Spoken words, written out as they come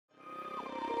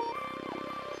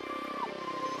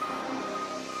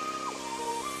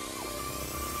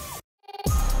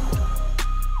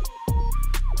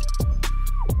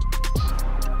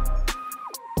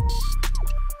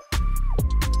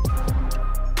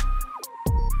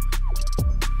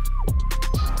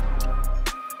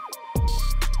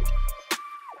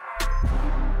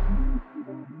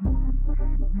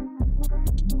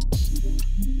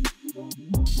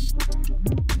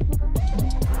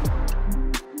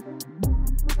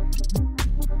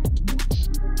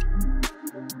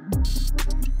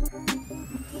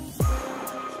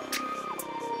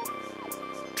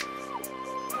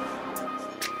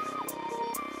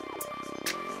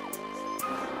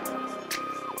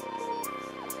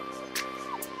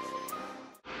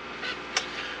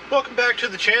Welcome back to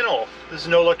the channel. This is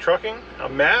No Luck Trucking.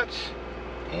 I'm Matt,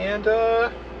 and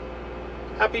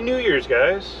Happy New Year's,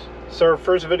 guys. It's our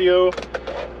first video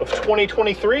of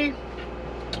 2023.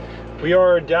 We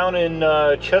are down in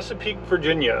Chesapeake,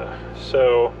 Virginia.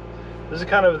 So this is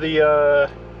kind of the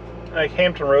like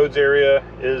Hampton Roads area.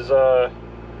 It's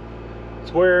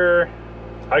where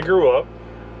I grew up.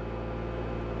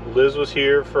 Liz was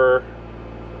here for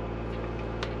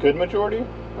a good majority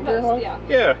of her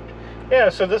life. Yeah,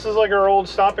 so this is like our old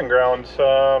stomping ground. Just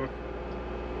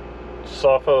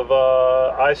off of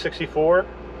I-64.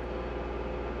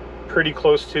 Pretty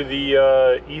close to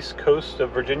the east coast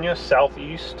of Virginia,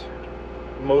 southeast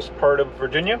most part of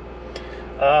Virginia.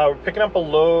 We're picking up a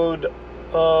load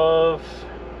of,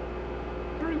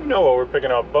 I don't even know what we're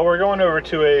picking up, but we're going over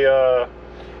to a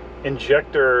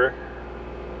injector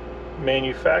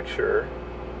manufacturer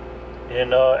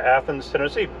in Athens,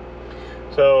 Tennessee.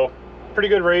 So pretty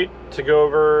good rate to go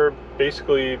over.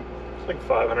 Basically it's like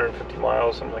 550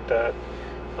 miles, something like that.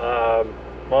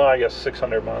 Well, I guess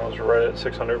 600 miles. We're right at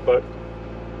 600. But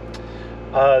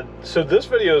so this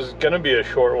video is gonna be a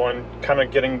short one, kind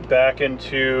of getting back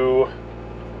into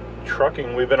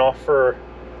trucking. We've been off for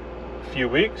a few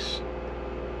weeks.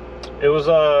 It was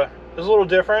a little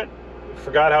different.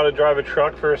 Forgot how to drive a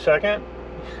truck for a second.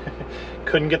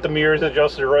 Couldn't get the mirrors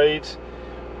adjusted right.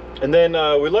 And then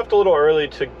we left a little early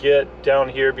to get down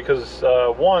here because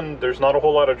one, there's not a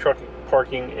whole lot of truck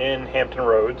parking in Hampton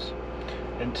Roads,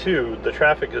 and two, the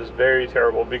traffic is very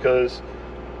terrible because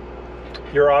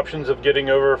your options of getting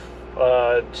over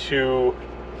to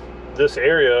this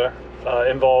area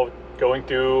involve going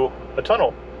through a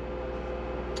tunnel,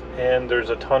 and there's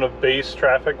a ton of base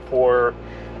traffic for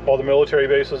all the military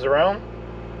bases around,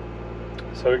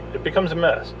 so it becomes a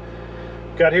mess.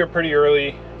 Got here pretty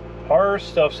early. Our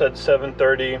stuff's at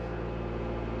 7:30.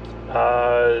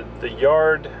 The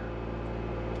yard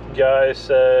guy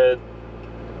said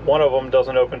one of them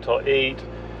doesn't open till 8.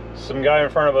 Some guy in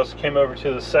front of us came over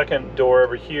to the second door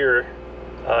over here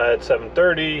at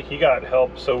 7:30. He got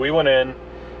help, so we went in,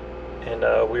 and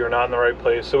we were not in the right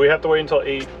place. So we have to wait until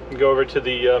 8 and go over to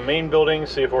the main building,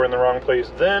 see if we're in the wrong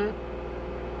place then.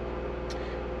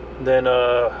 Then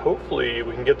hopefully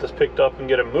we can get this picked up and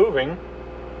get it moving.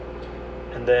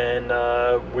 And then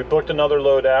we booked another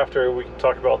load after. We can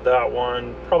talk about that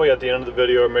one probably at the end of the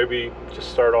video, or maybe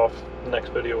just start off the next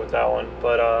video with that one.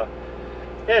 But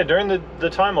yeah, during the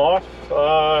time off,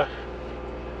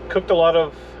 cooked a lot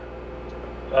of,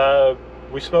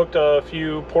 we smoked a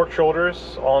few pork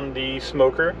shoulders on the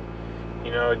smoker.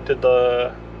 You know, did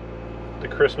the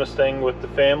Christmas thing with the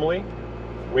family.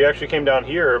 We actually came down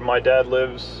here. My dad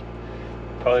lives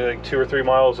probably like 2 or 3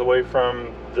 miles away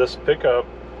from this pickup.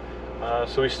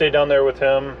 So we stayed down there with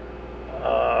him.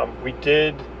 We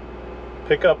did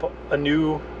pick up a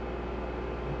new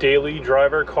daily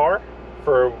driver car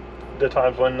for the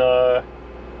times when we're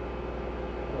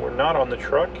not on the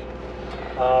truck.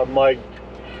 My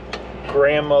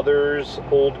grandmother's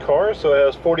old car, so it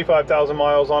has 45,000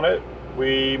 miles on it.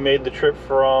 We made the trip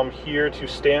from here to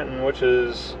Stanton, which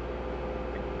is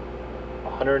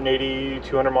 180,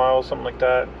 200 miles, something like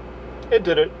that. It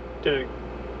did it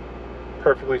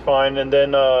perfectly fine. And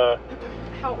then how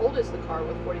old is the car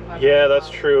with 45? Yeah, that's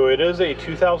true. It is a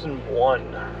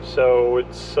 2001, so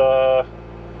it's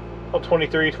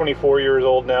 23, 24 years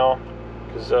old now,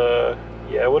 because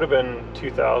yeah, it would have been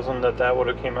 2000 that would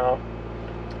have came out.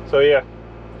 So yeah,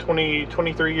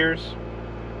 23 years.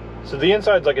 So the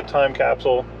inside's like a time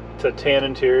capsule. It's a tan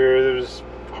interior. There's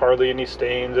hardly any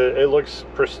stains. It looks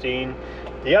pristine.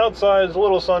 The outside is a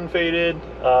little sun faded,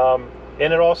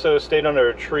 and it also stayed under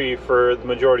a tree for the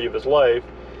majority of his life,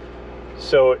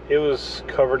 so it was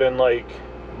covered in like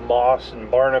moss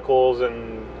and barnacles,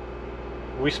 and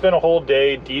we spent a whole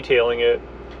day detailing it,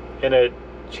 and it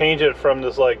changed it from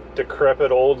this like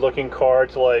decrepit old looking car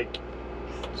to like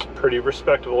it's pretty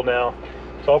respectable now.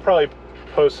 So I'll probably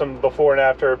post some before and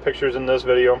after pictures in this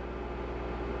video.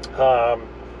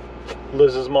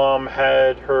 Liz's mom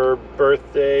had her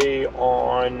birthday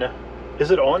on, is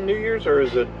it on New Year's or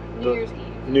is it New Year's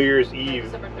Eve. New Year's Eve.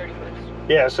 December 31st.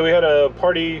 Yeah, so we had a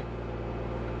party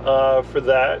for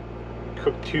that.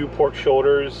 Cooked 2 pork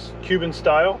shoulders, Cuban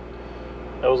style.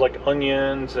 That was like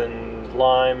onions and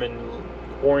lime and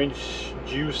orange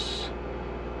juice,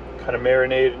 kind of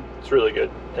marinated. It's really good.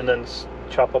 And then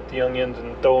chop up the onions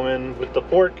and throw them in with the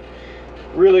pork.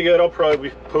 Really good. I'll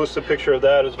probably post a picture of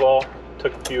that as well.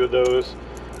 Took a few of those.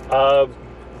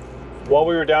 While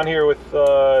we were down here with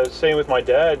staying with my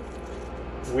dad,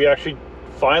 we actually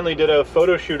finally did a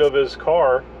photo shoot of his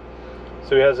car.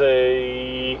 So he has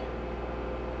a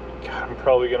God, I'm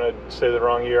probably gonna say the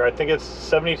wrong year. I think it's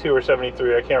 72 or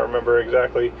 73. I can't remember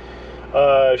exactly.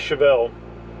 Chevelle.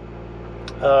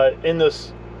 In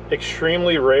this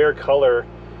extremely rare color.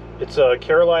 It's a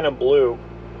Carolina blue,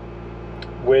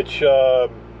 which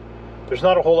there's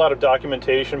not a whole lot of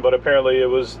documentation, but apparently it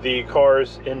was the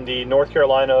cars in the North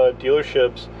Carolina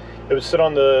dealerships. It would sit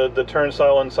on the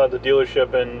turnstile inside the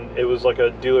dealership, and it was like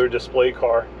a dealer display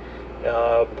car.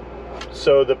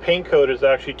 So the paint code is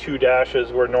actually 2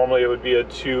 dashes, where normally it would be a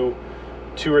two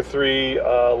or three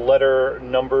letter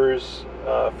numbers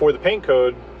for the paint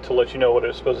code to let you know what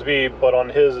it's supposed to be, but on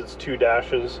his it's 2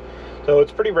 dashes. So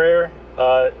it's pretty rare.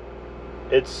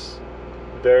 It's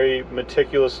very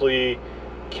meticulously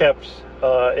kept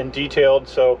and detailed.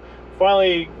 So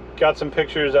finally got some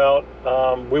pictures out.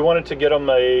 We wanted to get him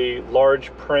a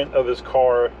large print of his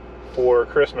car for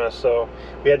Christmas, so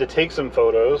we had to take some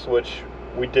photos, which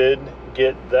we did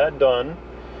get that done.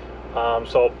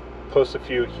 So I'll post a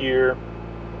few here.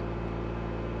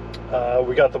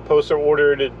 We got the poster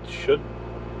ordered. It should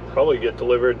probably get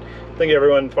delivered. I think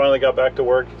everyone finally got back to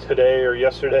work today or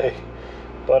yesterday,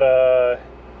 but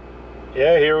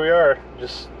yeah, here we are,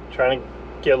 just trying to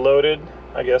get loaded.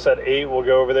 I guess at 8 we'll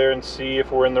go over there and see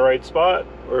if we're in the right spot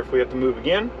or if we have to move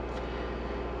again,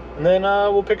 and then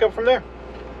we'll pick up from there.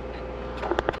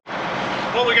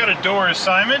 Well, we got a door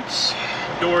assignment,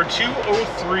 door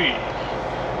 203.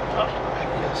 Oh, I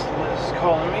guess Liz is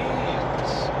calling me.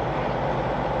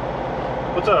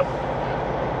 What's up?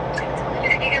 You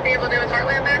think you'll be able to do with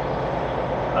Heartland there?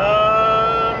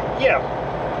 Yeah.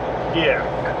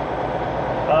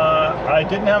 I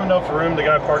didn't have enough room. The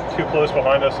guy parked too close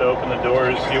behind us to open the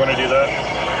doors. Do you want to do that?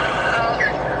 Oh,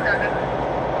 okay.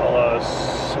 I'll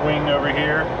swing over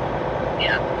here.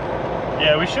 Yeah.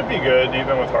 Yeah, we should be good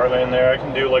even with Heartland there. I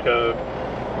can do like a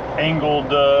angled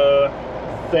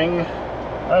thing.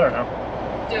 I don't know.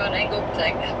 Do an angled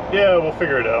thing. Yeah, we'll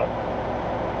figure it out.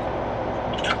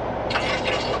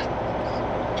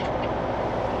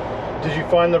 Did you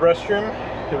find the restroom?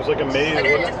 It was like a maze,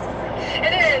 wasn't it?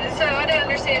 It is. So I didn't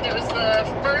understand it was the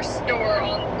first door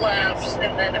on the left,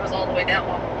 and then it was all the way down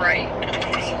on the right.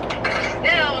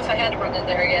 Now, if I had to run in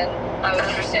there again, I would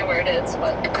understand where it is.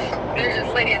 But there's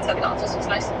a lady inside the office. It's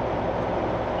nice.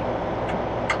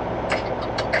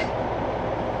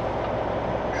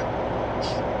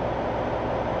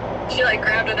 She like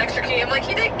grabbed an extra key. I'm like,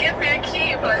 you didn't give me a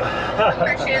key, but I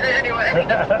appreciate it anyway.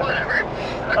 Whatever.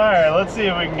 All right, let's see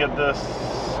if we can get this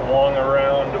swung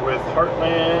around with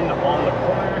Heartland on the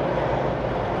corner.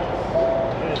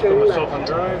 Just put myself on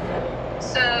drive.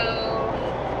 So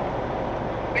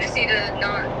we just need to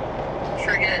not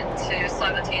forget to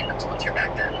slide the teens once you're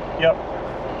back then. Yep.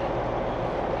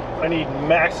 I need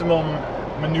maximum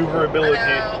maneuverability.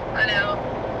 I know.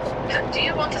 Do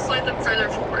you want to slide them further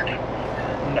forward?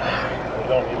 Nah, I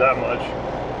don't need that much.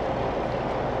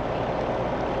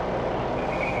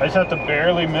 I just have to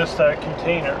barely miss that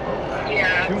container.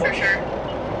 Yeah, Too for much. sure.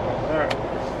 Alright.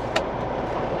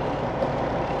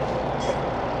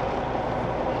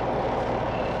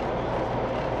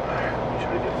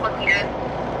 Looking good.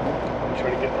 Try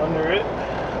to get under it.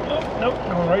 Oh, nope,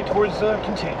 going right towards the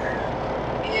container.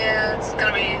 Yeah, it's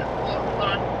gonna be. Hold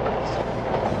on.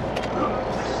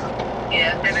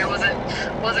 Yeah, maybe it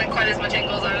wasn't quite as much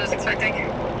angle as I was expecting.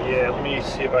 Yeah, let me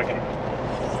see if I can.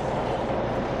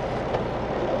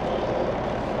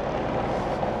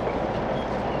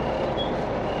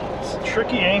 It's a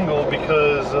tricky angle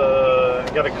because I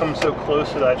got to come so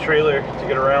close to that trailer to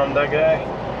get around that guy.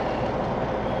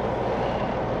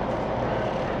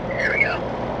 There we go.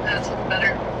 That's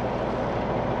better.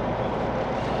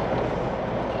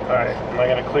 Alright, am I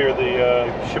going to clear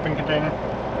the shipping container?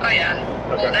 Oh yeah.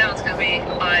 Okay. Well, now it's gonna be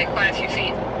by quite a few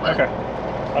feet. But Okay,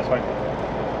 that's fine.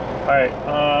 Alright,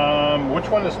 which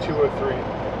one is 203?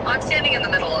 I'm standing in the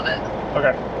middle of it,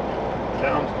 Okay,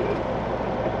 sounds good.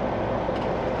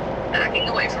 backing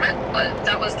away from it, but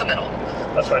that was the middle.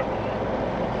 That's fine.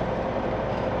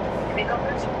 Maybe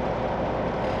numbers.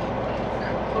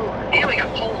 Ooh, and we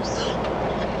got poles.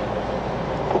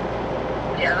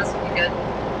 Yeah, that's looking good.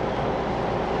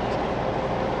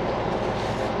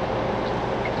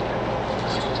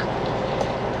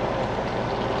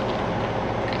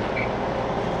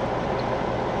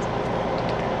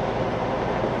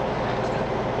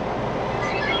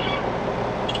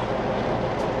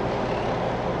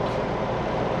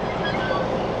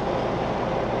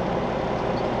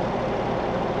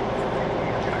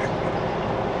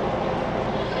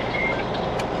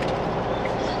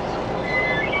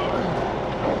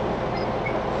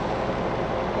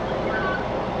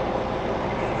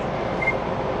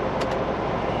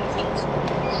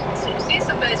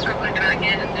 space for putting it back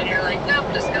in, and you're like, nope,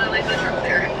 just gonna leave the truck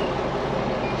there.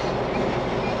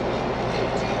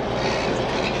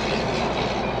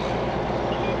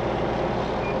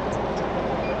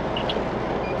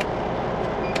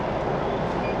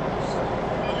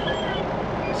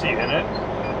 Is he in it?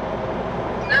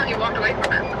 No, he walked away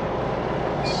from it.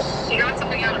 He got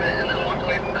something out of it and then walked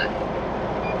away from it.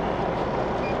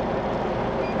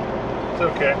 It's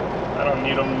okay. I don't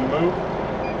need him to move.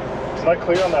 Am I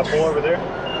clear on that pole over there?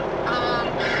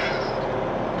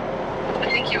 I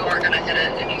think you are gonna hit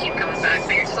it if you keep coming back,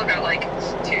 but you still got like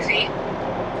 2 feet.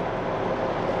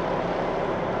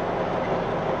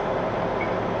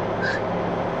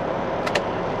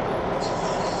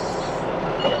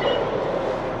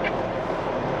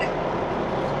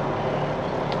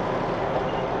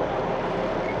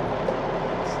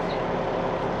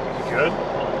 Good.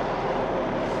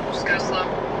 Just go slow.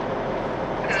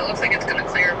 Because it looks like it's gonna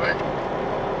clear, but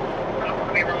I don't want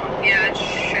to be wrong. Yeah, it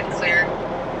should clear.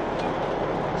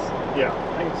 Yeah,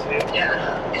 I can see it.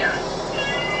 Yeah.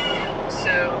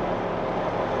 So,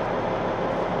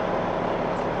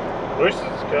 I wish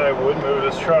this guy would move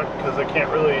his truck because I can't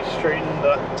really straighten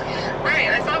the... right,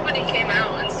 I thought when he came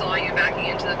out and saw you backing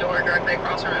into the door directly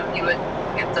across from him, he would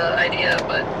get the idea,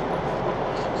 but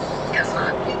guess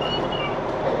not.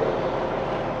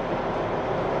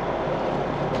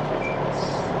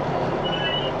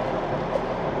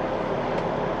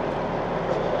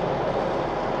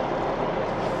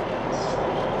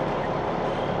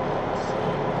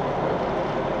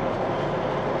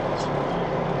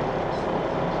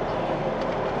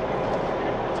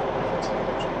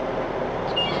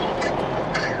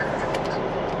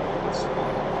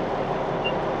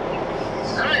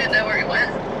 I don't even know where he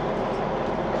went.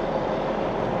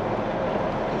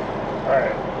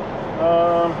 Alright.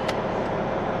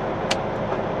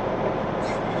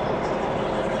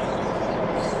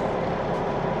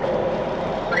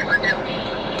 What do you want to do?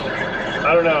 I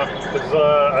don't know, because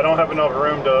I don't have enough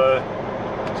room to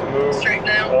move Straighten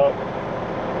out? up.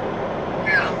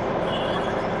 Yeah.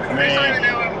 I I just don't mean, even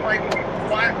know, like,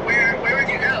 where would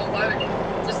you go? Why would you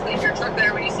just leave your truck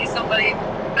there when you see somebody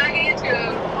backing into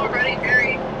a already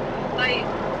very tight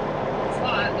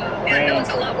spot? Yeah, it looks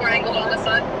a lot more angled on this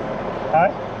side. hi?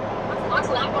 It looks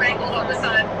a lot more angled on this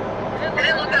side. It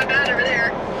didn't look that bad over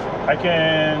there. I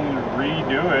can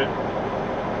redo it.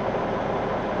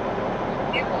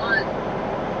 If you want.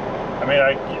 I mean,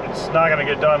 it's not going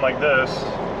to get done like this.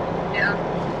 Yeah.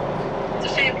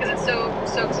 It's a shame because it's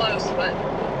so close, but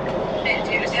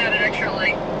if you just had an extra,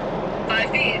 like,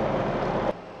 5 feet.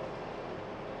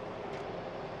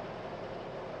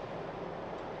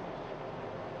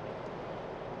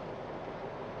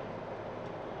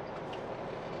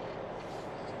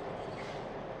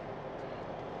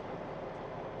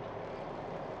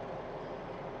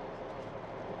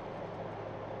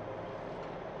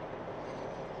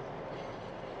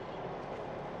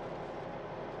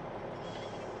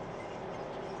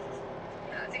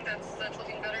 Yeah, I think that's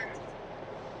looking better.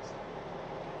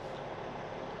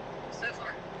 So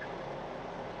far.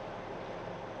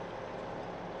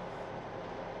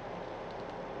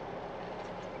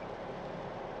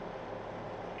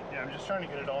 Yeah, I'm just trying to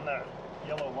get it on that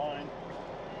yellow line.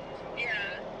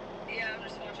 Yeah, I'm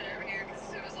just watching it over here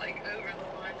because it was like over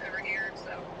the line over here,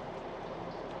 so.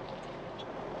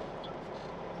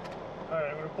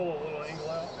 Alright, I'm going to pull a little angle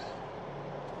out.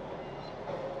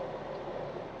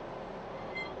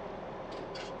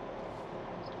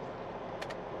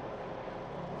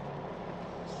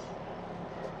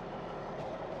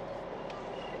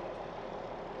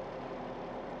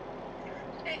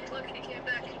 Hey, look, he came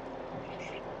back.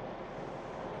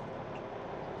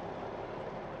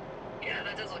 Yeah,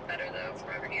 that does look better though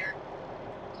from over here.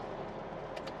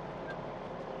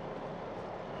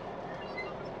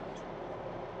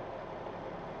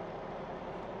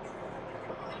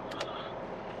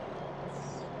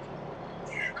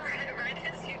 Right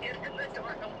as you get in the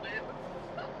door, don't move.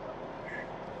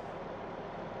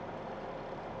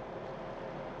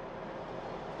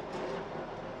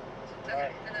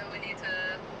 Okay, and then we need to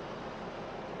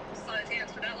slide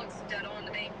hands, but that looks dead on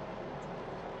to me.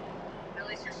 At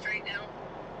least you're straight now.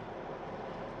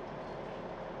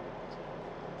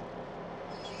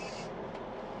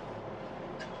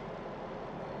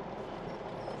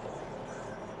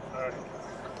 Alright.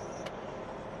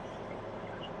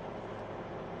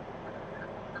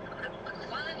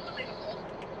 Unbelievable.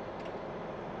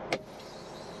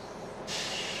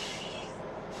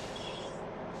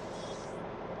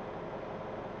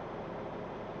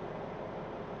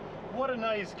 What a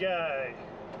nice guy.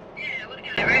 Yeah, what a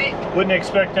guy, right? Wouldn't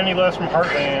expect any less from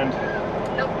Heartland.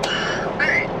 Nope.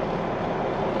 Alright.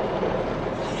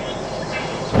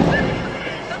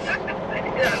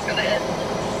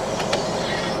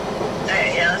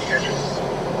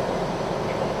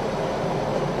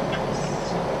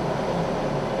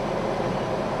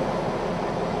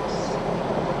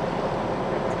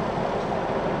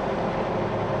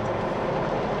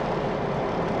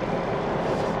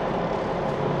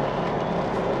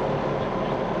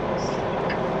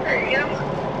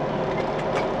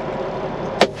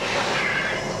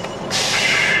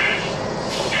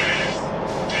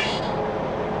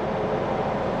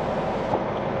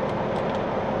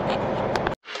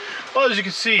 as you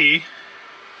can see,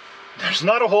 there's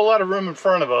not a whole lot of room in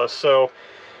front of us. So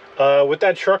with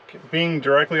that truck being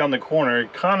directly on the corner,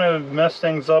 it kind of messed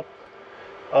things up.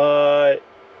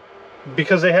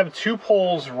 Because they have 2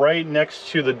 poles right next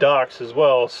to the docks as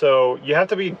well, so you have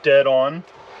to be dead on.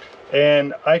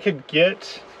 And I could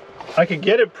get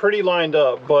it pretty lined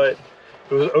up, but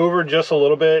it was over just a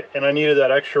little bit, and I needed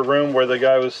that extra room where the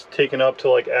guy was taking up to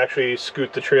like actually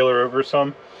scoot the trailer over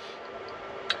some.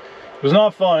 It was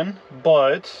not fun,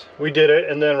 but we did it.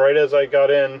 And then right as I got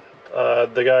in,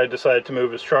 the guy decided to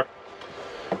move his truck.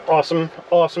 Awesome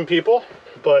people.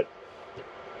 But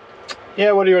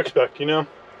yeah, what do you expect, you know?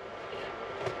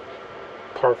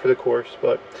 Par for the course.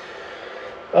 But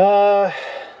the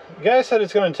guy said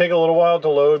it's going to take a little while to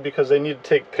load because they need to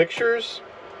take pictures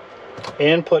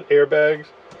and put airbags,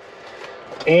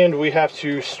 and we have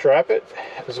to strap it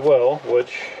as well,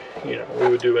 which, you know, we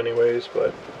would do anyways.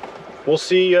 But we'll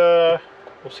see how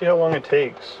long it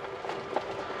takes.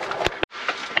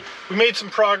 We made some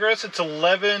progress. It's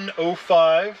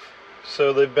 11:05,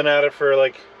 so they've been at it for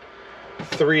like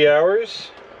 3 hours.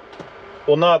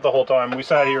 Well, not the whole time. We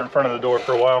sat here in front of the door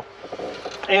for a while,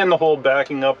 and the whole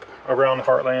backing up around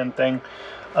Heartland thing.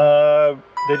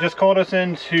 They just called us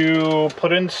in to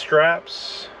put in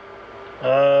straps.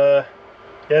 Yeah,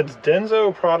 it's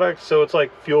Denso products, so it's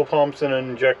like fuel pumps and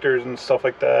injectors and stuff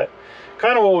like that.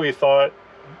 Kind of what we thought.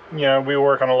 You know, we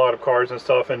work on a lot of cars and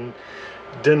stuff, and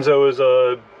Denso is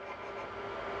a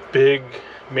big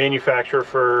manufacturer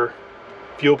for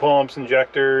fuel pumps,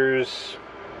 injectors,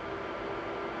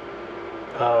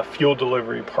 fuel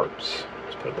delivery parts,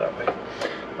 let's put it that way.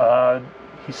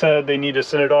 He said they need to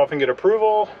send it off and get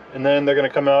approval, and then they're going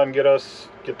to come out and get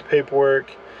the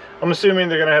paperwork. I'm assuming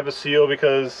they're going to have a seal,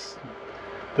 because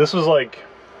this was like,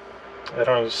 I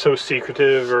don't know, so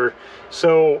secretive or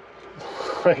so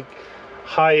like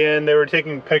high end. They were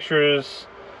taking pictures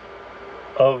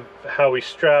of how we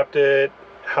strapped it,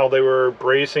 how they were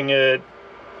bracing it,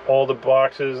 all the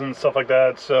boxes and stuff like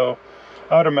that. So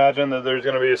I would imagine that there's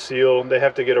going to be a seal. They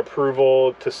have to get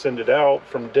approval to send it out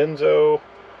from Denso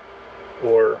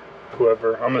or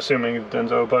whoever. I'm assuming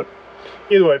Denso, but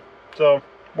either way. So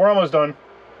we're almost done.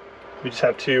 We just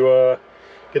have to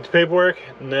get the paperwork,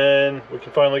 and then we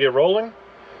can finally get rolling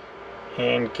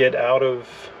and get out of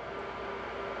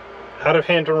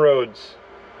Hampton Roads,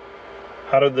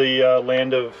 out of the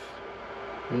land of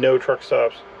no truck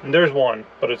stops. And there's one,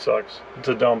 but it sucks. It's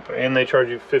a dump, and they charge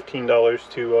you $15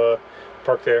 to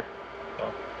park there.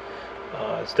 So,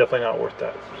 it's definitely not worth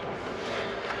that.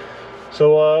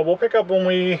 So we'll pick up when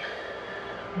we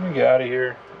get out of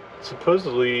here. It's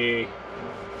supposedly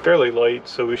fairly light,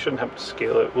 so we shouldn't have to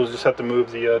scale it. We'll just have to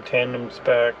move the tandems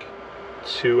back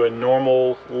to a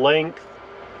normal length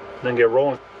and then get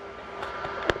rolling.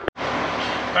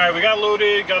 Alright, we got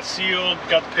loaded, got sealed,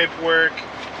 got the paperwork.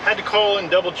 Had to call and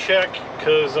double check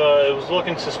because it was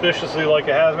looking suspiciously like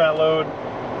a hazmat load,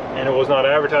 and it was not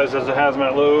advertised as a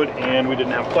hazmat load, and we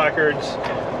didn't have placards.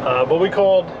 But we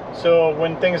called. So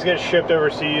when things get shipped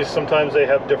overseas, sometimes they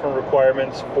have different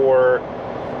requirements for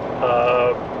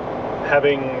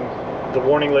having the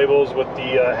warning labels with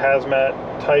the hazmat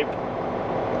type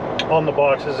on the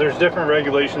boxes. There's different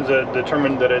regulations that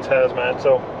determine that it's hazmat.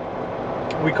 So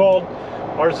we called.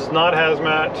 Ours is not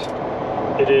hazmat.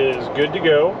 It is good to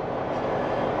go.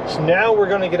 So now we're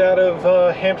going to get out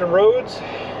of Hampton Roads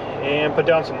and put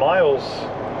down some miles,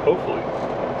 hopefully.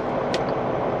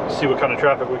 See what kind of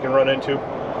traffic we can run into.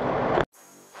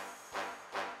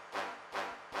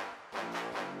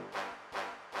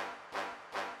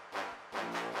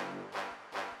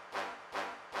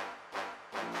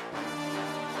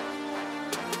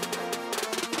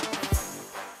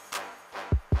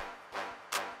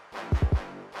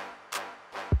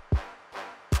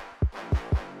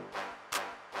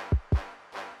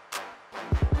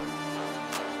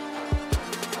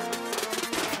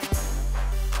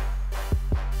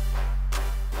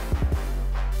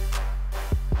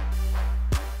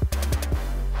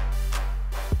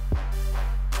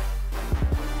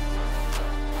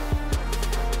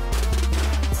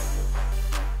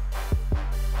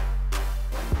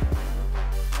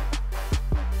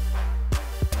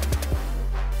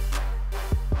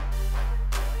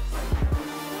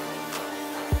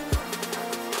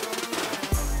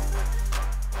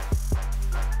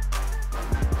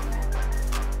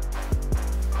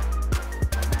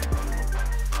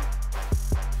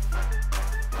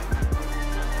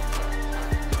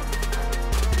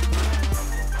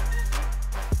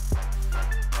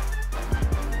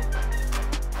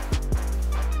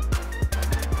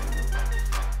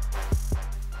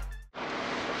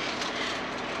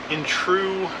 In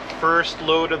true first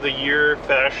load of the year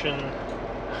fashion.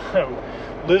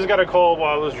 Liz got a call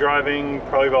while I was driving,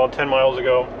 probably about 10 miles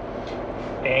ago,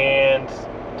 and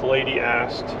the lady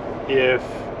asked if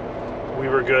we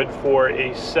were good for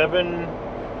a 7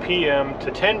 p.m. to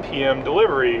 10 p.m.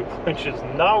 delivery, which is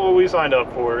not what we signed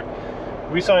up for.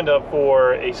 We signed up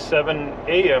for a 7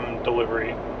 a.m.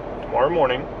 delivery tomorrow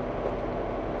morning.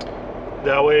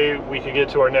 That way we could get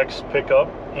to our next pickup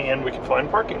and we could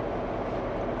find parking.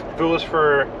 If it was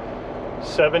for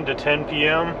 7 to 10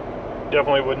 p.m.,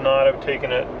 definitely would not have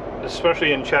taken it,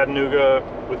 especially in Chattanooga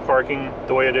with parking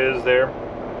the way it is there.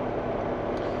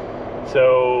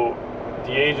 So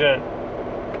the agent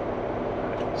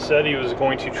said he was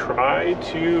going to try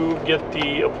to get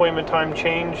the appointment time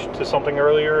changed to something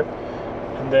earlier,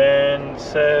 and then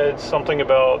said something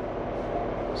about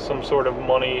some sort of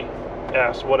money,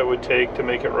 asked what it would take to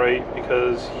make it right,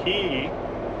 because he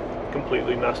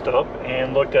completely messed up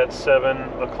and looked at 7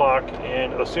 o'clock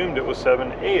and assumed it was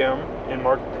 7 a.m. and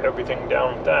marked everything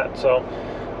down with that. So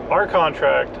our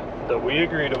contract that we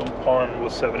agreed upon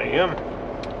was 7 a.m.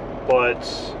 but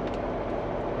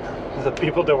the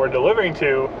people that we're delivering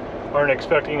to aren't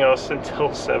expecting us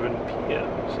until 7 p.m.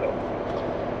 So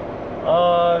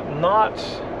not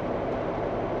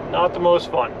the most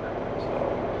fun.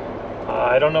 So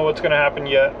I don't know what's going to happen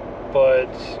yet, but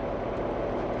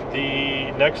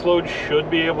the next load should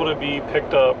be able to be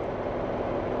picked up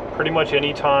pretty much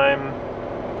any time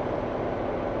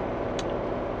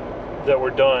that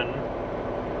we're done,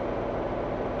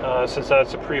 since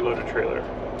that's a preloaded trailer.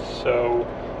 So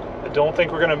I don't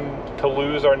think we're going to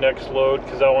lose our next load,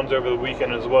 because that one's over the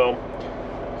weekend as well.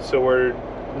 So we're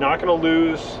not going to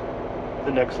lose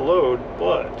the next load,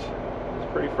 but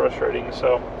it's pretty frustrating.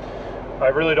 So I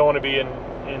really don't want to be in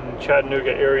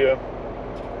Chattanooga area.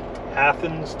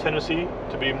 Athens, Tennessee,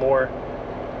 to be more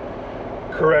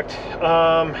correct.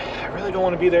 I really don't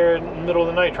want to be there in the middle of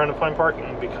the night trying to find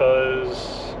parking, because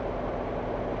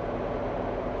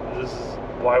this is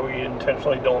why we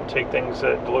intentionally don't take things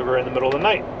that deliver in the middle of the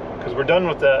night, because we're done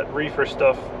with that reefer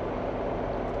stuff.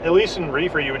 At least in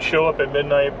reefer you would show up at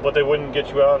midnight, but they wouldn't get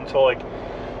you out until like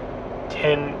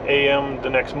 10 a.m. the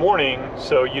next morning,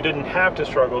 so you didn't have to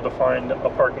struggle to find a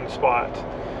parking spot.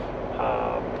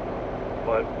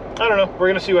 But I don't know, we're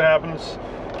gonna see what happens.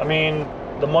 I mean,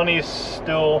 the money's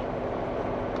still,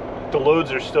 the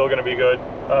loads are still gonna be good.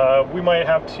 We might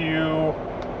have to,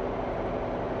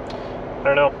 I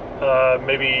don't know,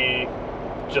 maybe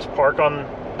just park on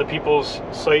the people's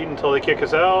site until they kick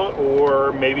us out,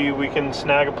 or maybe we can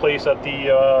snag a place at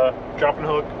the drop and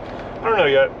hook. I don't know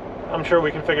yet. I'm sure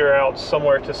we can figure out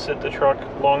somewhere to sit the truck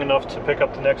long enough to pick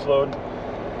up the next load,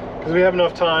 because we have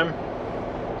enough time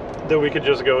that we could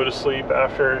just go to sleep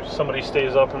after somebody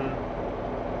stays up and,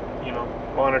 you know,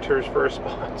 monitors for a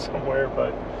spot somewhere.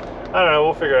 But I don't know,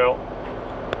 we'll figure it out.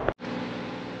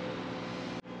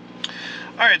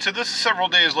 Alright, so this is several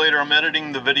days later. I'm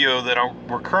editing the video that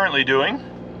we're currently doing.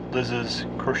 Liz is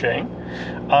crocheting.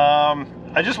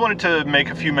 I just wanted to make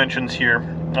a few mentions here,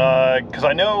 because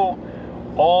I know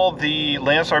all the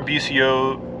Landstar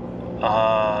BCO,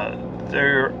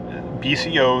 their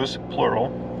BCOs, plural,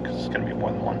 because it's going to be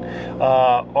more than one,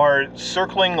 are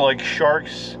circling like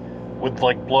sharks with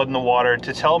like blood in the water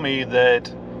to tell me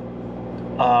that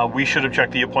we should have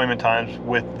checked the appointment times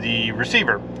with the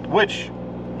receiver, which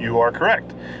you are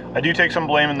correct. I do take some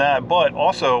blame in that, but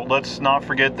also let's not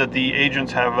forget that the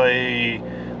agents have a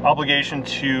obligation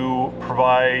to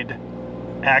provide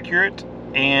accurate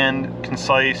and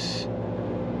concise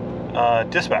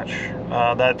dispatch.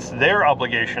 That's their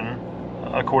obligation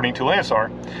according to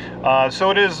Landstar. So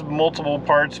it is multiple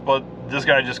parts, but this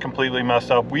guy just completely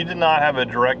messed up. We did not have a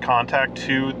direct contact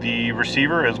to the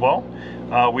receiver as well.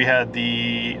 We had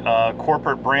the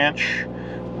corporate branch,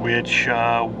 which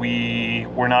we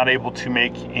were not able to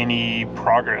make any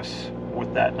progress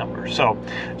with that number. So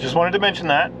just wanted to mention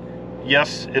that.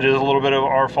 Yes, it is a little bit of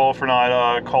our fault for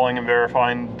not calling and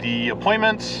verifying the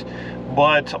appointments,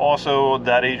 but also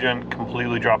that agent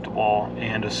completely dropped the ball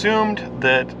and assumed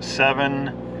that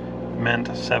 7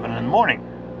 meant 7 in the morning.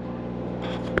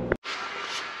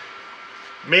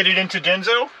 Made it into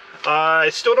Denso. I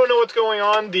still don't know what's going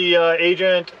on. The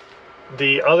agent,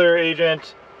 the other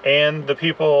agent, and the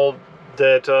people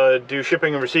that do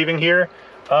shipping and receiving here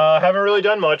haven't really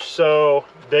done much. So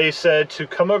they said to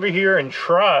come over here and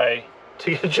try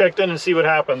to get checked in and see what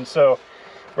happens. So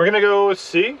we're gonna go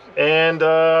see, and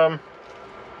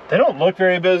they don't look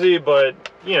very busy, but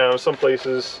you know, some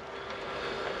places,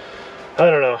 I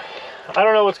don't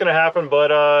know what's gonna happen,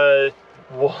 but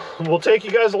we'll take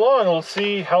you guys along. We'll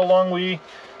see how long we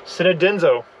sit at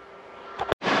Denso.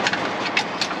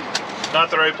 not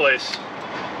the right place.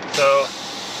 So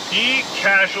he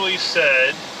casually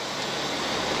said,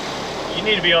 you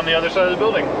need to be on the other side of the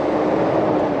building.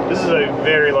 This is a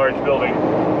very large building.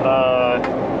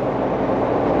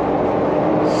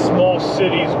 Small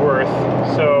city's worth.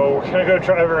 So we're gonna go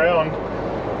drive around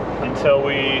until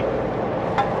we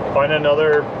find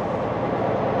another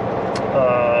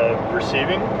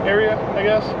receiving area, I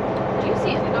guess. Do you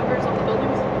see any numbers on the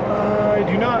buildings? I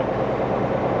do not.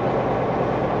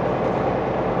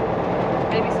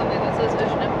 Maybe something that says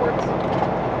Vision Imports?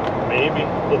 Maybe.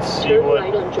 Let's see Turn what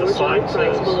right on the George sign R.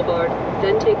 Price says. Boulevard,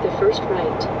 then take the first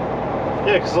right.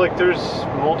 Yeah, because like there's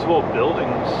multiple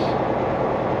buildings.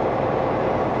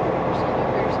 There's only a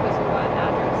very specified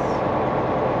address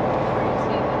where you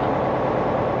see the number.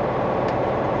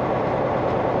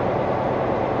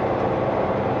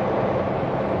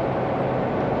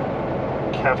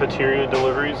 Cafeteria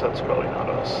deliveries, that's probably not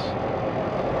us.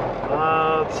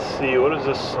 Let's see, what is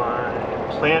this sign?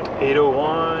 Plant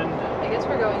 801. I guess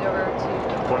we're going over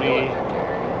to 20. fuel injector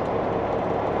area.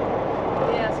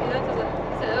 Yeah, see that doesn't,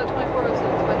 it said 2406,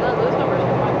 but none of those numbers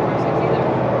are 2406 either.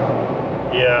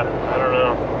 Yeah, I don't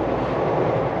know.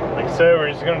 Like I said,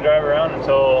 we're just gonna drive around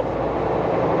until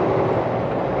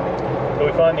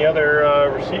we find the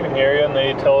other receiving area and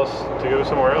they tell us to go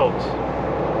somewhere else.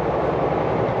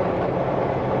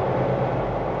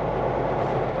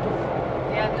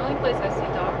 Yeah, the only place I see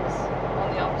docks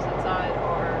on the opposite side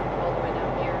are all the way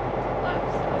down here to the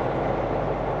left.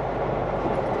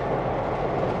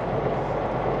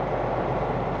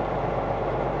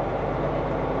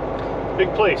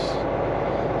 Big place.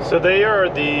 So they are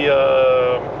the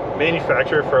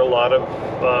manufacturer for a lot of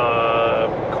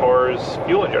cars'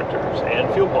 fuel injectors and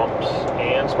fuel pumps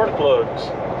and spark plugs.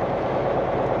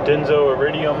 Denso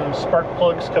Iridium spark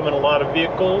plugs come in a lot of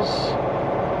vehicles.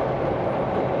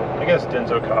 I guess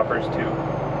Denso coppers too,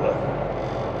 but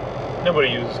nobody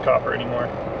uses copper anymore,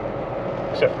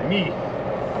 except for me.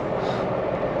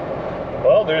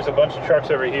 Well, there's a bunch of trucks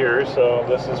over here, so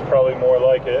this is probably more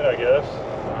like it, I guess.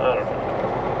 I don't know.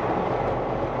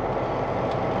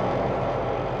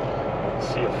 Let's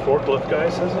see if forklift guy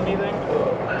says anything.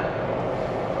 Oh,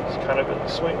 he's kind of in the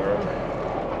swing room.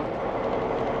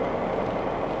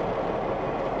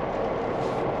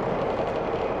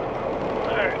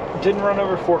 Alright, didn't run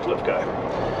over forklift guy.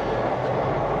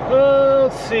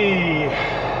 Let's see.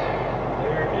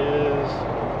 There is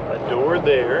a door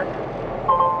there.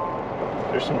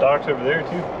 There's some docks over there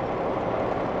too.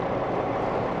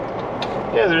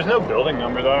 Yeah, there's no building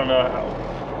numbers. I don't know how.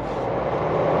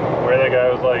 Where that guy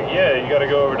was like, yeah, you gotta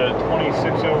go over to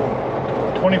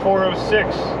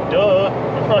 2406. Duh.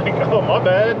 I'm like, oh, my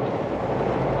bad.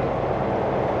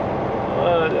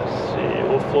 Let's see.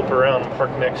 We'll flip around and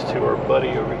park next to our buddy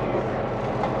over here.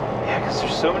 Yeah, because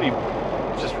there's so many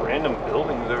just random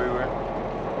buildings everywhere.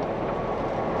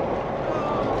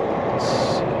 Let's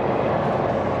see.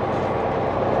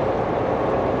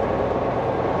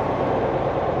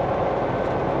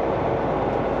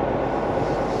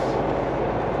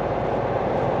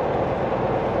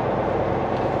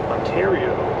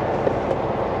 Ontario.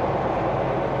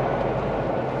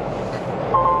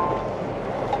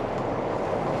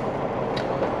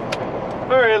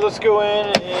 Alright, let's go in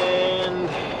and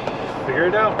figure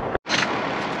it out.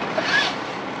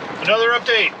 Another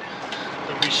update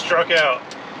that we struck out.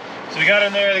 So we got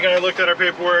in there, the guy looked at our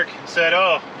paperwork and said,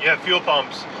 oh, you have fuel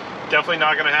pumps. Definitely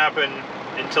not going to happen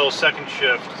until second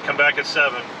shift. Come back at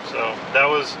 7.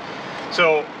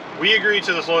 So we agreed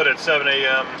to this load at 7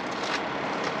 a.m.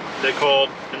 They called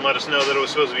and let us know that it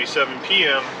was supposed to be 7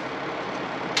 p.m.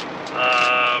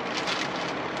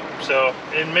 So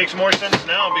it makes more sense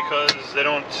now because they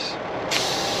don't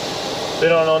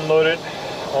unload it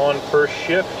on first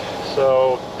shift.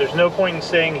 So there's no point in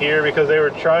staying here because they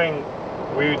were trying.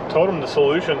 We told them the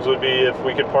solutions would be if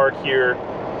we could park here.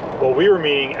 Well, we were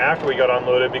meeting after we got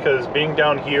unloaded because being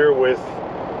down here with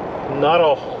not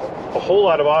a whole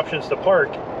lot of options to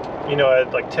park, you know,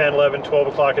 at like 10, 11, 12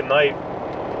 o'clock at night,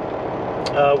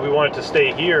 we wanted to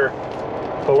stay here,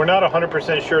 but we're not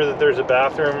 100% sure that there's a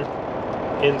bathroom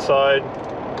inside,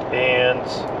 and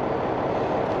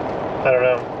I don't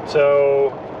know.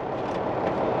 So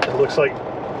it looks like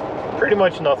pretty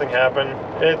much nothing happened.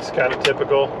 It's kind of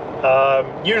typical.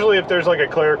 Usually if there's like a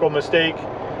clerical mistake,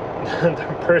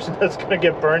 the person that's going to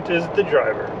get burnt is the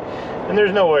driver, and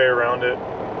there's no way around it.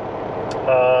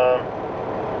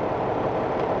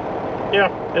 Yeah,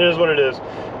 it is what it is.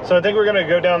 So I think we're going to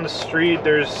go down the street.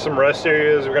 There's some rest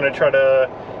areas. We're going to try to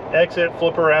exit,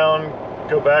 flip around,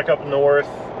 go back up north,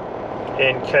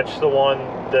 and catch the one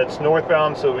that's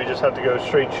northbound. So we just have to go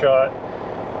straight shot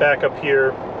back up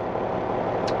here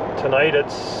tonight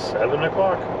at 7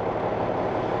 o'clock.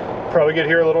 Probably get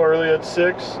here a little early at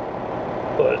 6,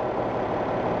 but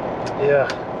yeah,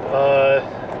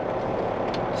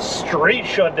 straight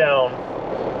shutdown.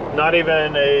 Not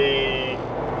even a,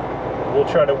 we'll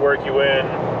try to work you in,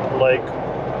 like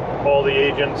all the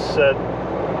agents said,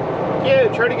 yeah,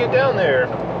 try to get down there.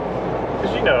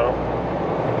 Because, you know,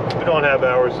 we don't have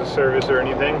hours of service or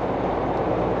anything.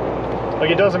 Like,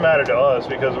 it doesn't matter to us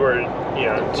because we're, you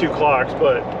know, 2 clocks,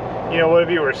 but, you know, what if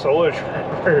you were a solo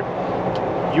driver?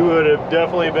 You would have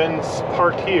definitely been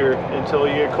parked here until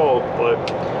you get called. But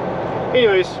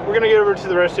anyways, we're gonna get over to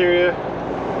the rest area.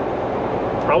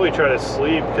 Probably try to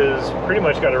sleep because pretty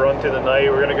much got to run through the night.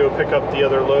 We're gonna go pick up the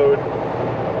other load.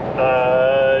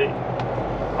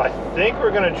 I think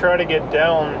we're gonna try to get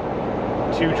down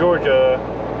to Georgia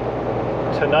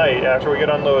tonight after we get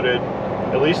unloaded,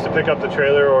 at least to pick up the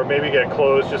trailer, or maybe get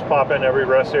close, just pop in every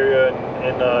rest area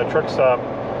and truck stop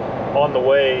on the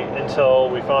way until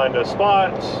we find a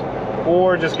spot,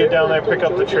 or just get down there, pick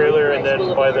up the trailer, and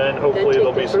then by then hopefully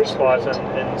there'll be some spots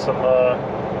and some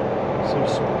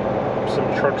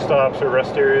truck stops or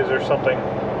rest areas or something.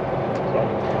 So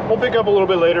we'll pick up a little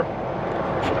bit later.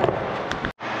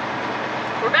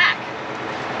 We're back.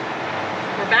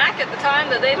 We're back at the time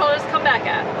that they told us to come back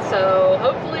at. So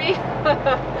hopefully,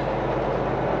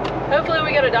 hopefully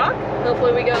we get a dock.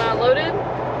 Hopefully we get unloaded.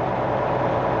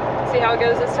 See how it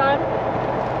goes this time.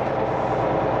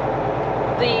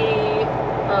 The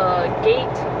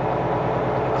gate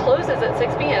closes at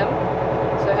 6 p.m.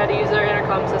 so I had to use their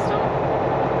intercom system.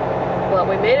 Well,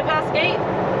 we made it past gate.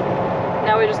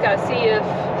 Now we just gotta see if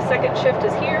second shift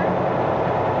is here.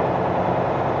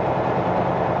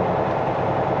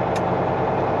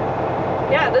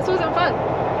 Yeah, this wasn't fun.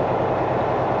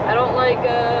 I don't like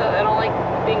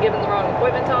being given the wrong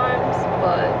appointment times,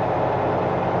 but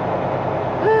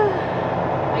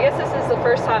I guess this is the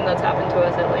first time that's happened to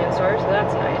us at Landstar, so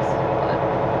that's nice. But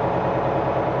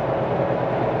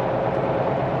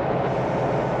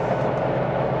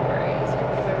alright, so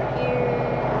come over here.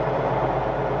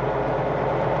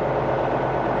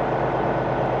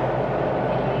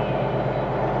 And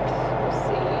we'll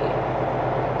see.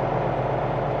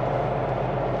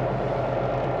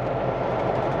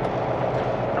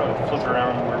 Probably flip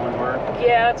around where we were.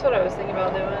 Yeah, that's what I was thinking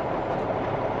about doing.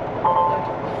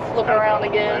 Flip around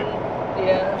again.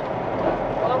 Yeah.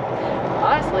 Well,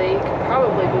 honestly, it could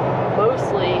probably be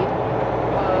mostly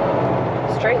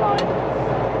straight line.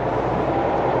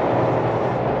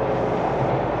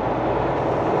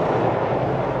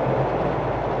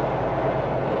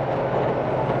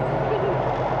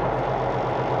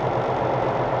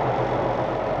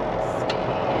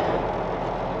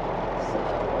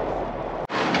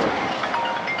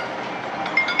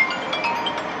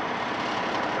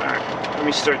 Let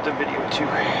me start the video too.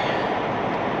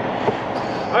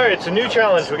 Alright, it's a new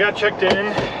challenge. We got checked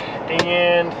in,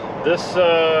 and this,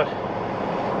 here,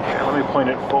 let me point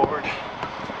it forward.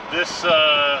 This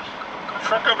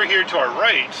truck over here to our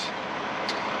right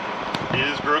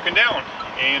is broken down,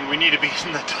 and we need to be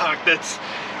in the dock that's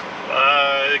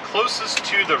closest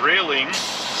to the railing,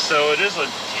 so it is a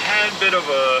tad bit of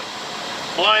a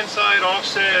blindside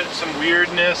offset, some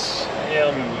weirdness. Yeah,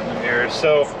 let me move the mirror.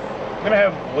 So I'm gonna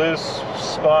have Liz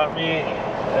spot me,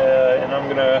 and I'm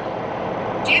gonna...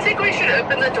 Do you think we should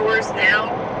open the doors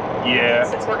now? Yeah.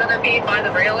 Since we're gonna be by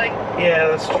the railing? Yeah,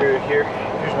 that's true. Here's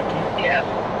my key. Yeah.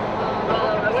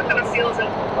 What kind of seal is it?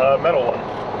 Metal one.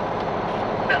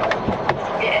 Metal.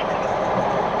 Yeah.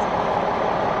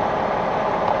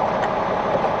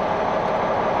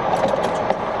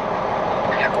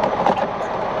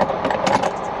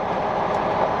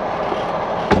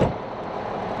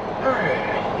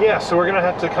 Yeah, so we're gonna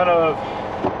have to kind of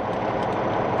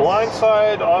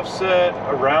blindside offset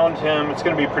around him. It's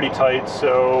gonna be pretty tight,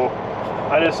 so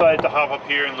I decided to hop up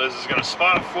here, and Liz is gonna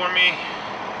spot for me.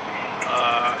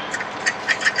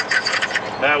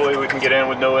 That way we can get in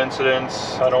with no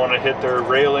incidents. I don't want to hit their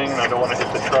railing, I don't want to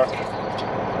hit the truck.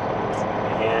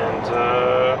 And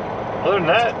other than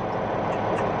that,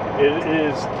 it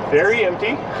is very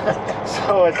empty.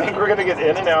 So I think we're gonna get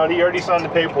in and out. He already signed the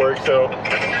paperwork, so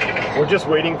we're just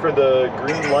waiting for the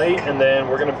green light, and then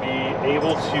we're gonna be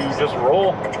able to just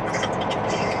roll. I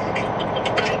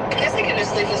guess I can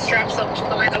just leave the straps up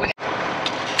the way that we...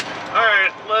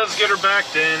 Alright, let's get her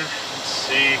backed in. Let's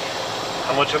see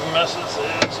how much of a mess this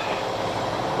is.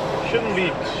 Shouldn't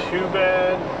be too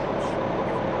bad.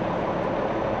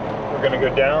 We're gonna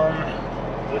go down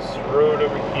this road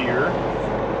over here.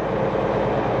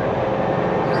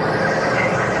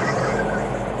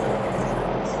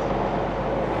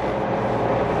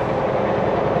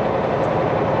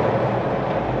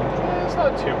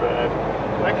 too bad.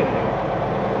 I can.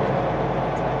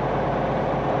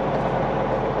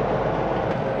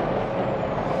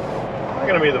 Not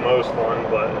gonna be the most fun,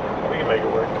 but we can make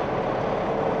it work.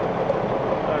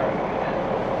 Alright.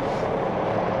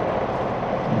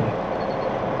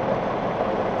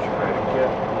 Try to get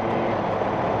the.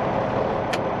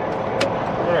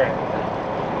 Alright.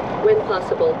 When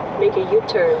possible, make a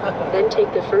U-turn, then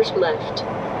take the first left.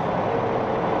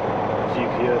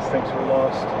 GPS thinks we're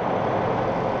lost.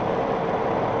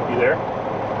 You there?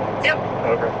 Yep.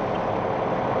 Okay.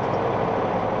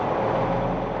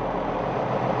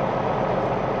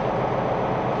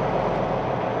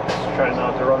 Just try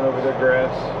not to run over the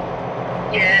grass.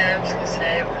 Yeah, I was gonna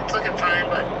say, it's looking fine,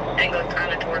 but angling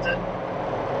kind of towards it. A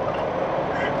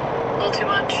little too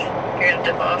much. You're gonna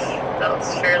dip off. That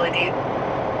looks fairly deep.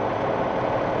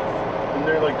 Isn't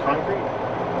there like concrete?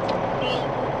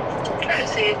 Trying to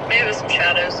see. Maybe it was some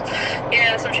shadows.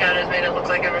 Yeah, some shadows made it look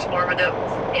like it was more of a dip.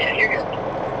 Yeah, you're good.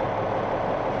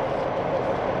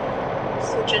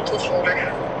 It's a gentle shoulder.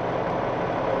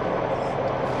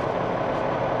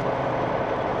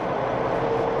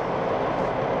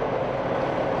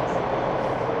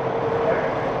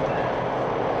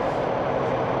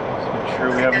 Just make sure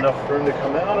we have enough room to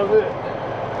come out of it.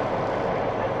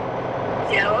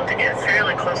 Yeah, I want to get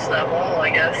fairly close to that wall, I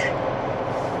guess.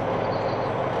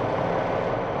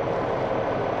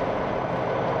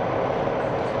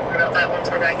 What about that once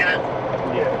we're back in it?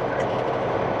 Yeah.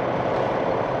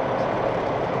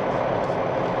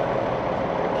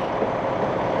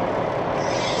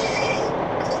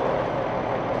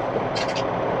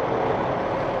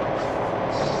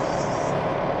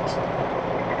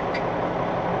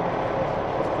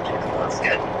 That's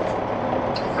good.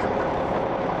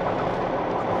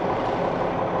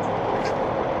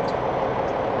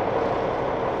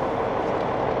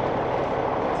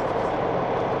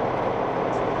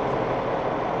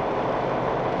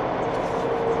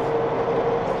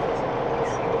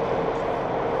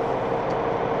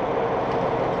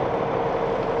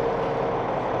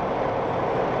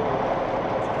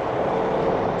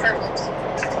 Perfect.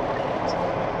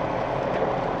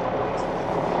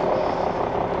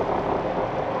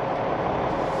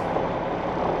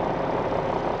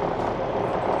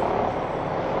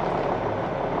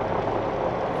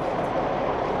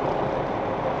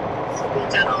 So be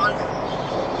dead on.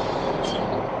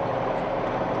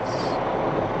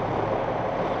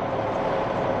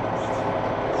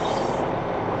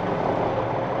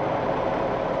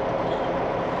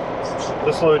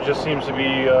 This load just seems to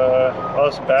be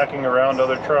us backing around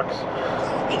other trucks.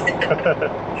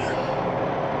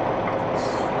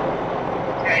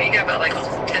 Yeah, you got about like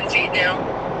 10 feet now.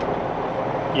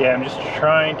 Yeah, I'm just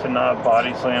trying to not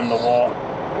body slam the wall.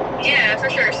 Yeah, for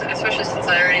sure. Especially since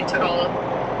I already took all the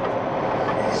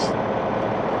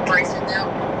bracing now.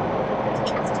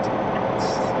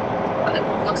 But it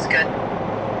looks good.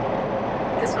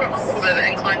 It's a little bit of an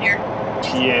incline here.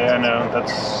 Yeah, I know.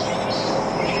 That's.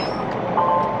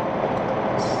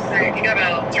 Alright, you got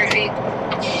about 3 feet.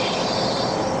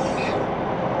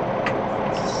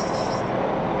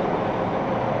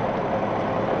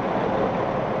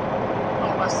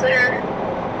 Almost there.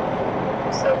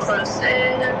 So close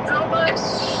in.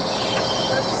 Almost.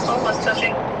 That's almost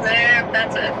touching. There,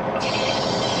 that's it.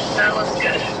 That looks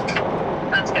good.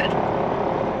 That's good.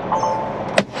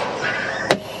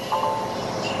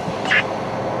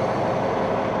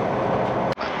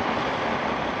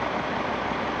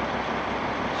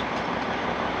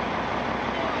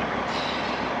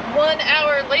 1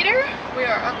 hour later, we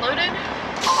are unloaded.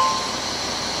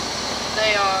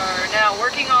 They are now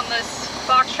working on this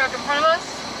box truck in front of us.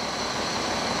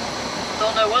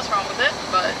 Don't know what's wrong with it,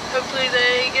 but hopefully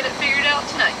they get it figured out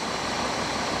tonight.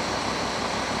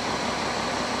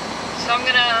 So I'm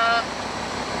gonna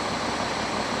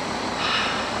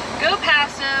go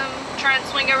past him, try and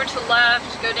swing over to the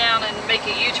left, go down and make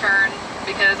a U-turn,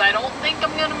 because I don't think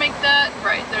I'm gonna make that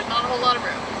right. There's not a whole lot of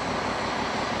room.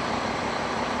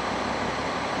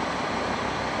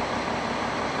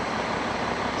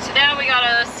 So now we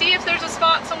gotta see if there's a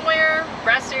spot somewhere,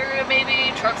 rest area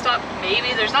maybe, truck stop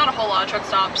maybe. There's not a whole lot of truck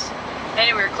stops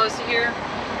anywhere close to here.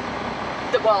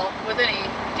 Well, with any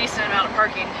decent amount of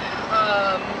parking.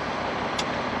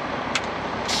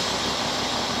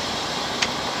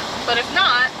 But if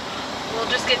not, we'll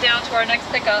just get down to our next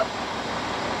pickup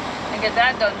and get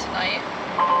that done tonight.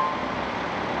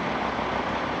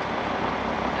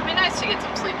 It'd be nice to get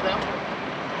some sleep though.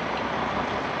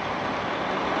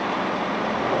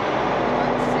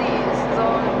 Let's see, this is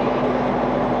all gonna be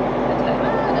good time.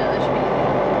 No, that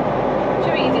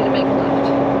should be easy to make a left.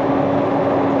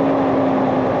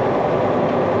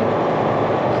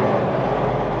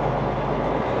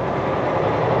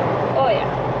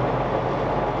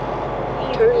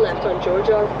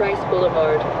 Mojar-Price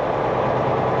Boulevard.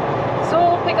 So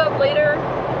we'll pick up later.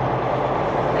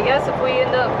 I guess if we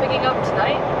end up picking up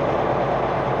tonight.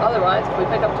 Otherwise, if we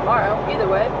pick up tomorrow, either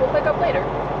way, we'll pick up later.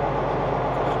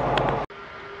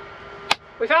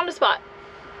 We found a spot.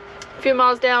 A few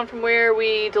miles down from where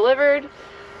we delivered.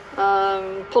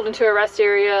 Pulled into a rest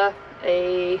area.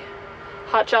 A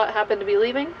hotshot happened to be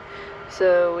leaving.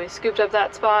 So we scooped up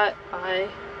that spot. I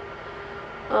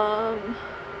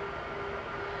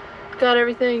got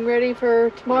everything ready for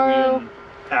tomorrow.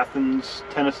 Athens,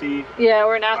 Tennessee. Yeah,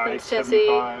 we're in Athens, Tennessee.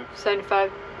 I-75.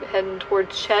 75 heading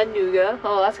towards Chattanooga.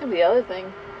 Oh, that's gonna be the other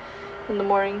thing in the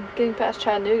morning, getting past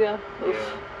Chattanooga. Oof.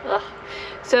 Yeah. Ugh.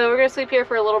 So we're gonna sleep here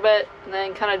for a little bit and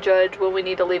then kind of judge when we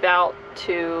need to leave out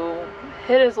to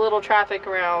hit as little traffic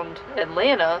around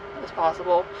Atlanta as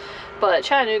possible. But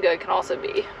Chattanooga can also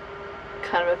be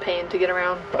kind of a pain to get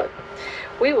around, but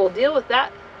we will deal with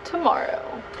that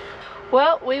tomorrow.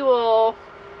 Well, we will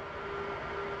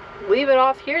leave it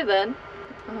off here then.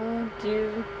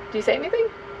 Do you say anything?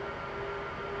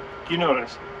 You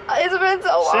notice. It's been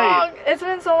so Say long. it. It's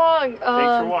been so long. Thanks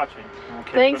for watching.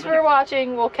 Thanks for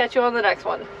watching. We'll catch you on the next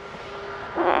one.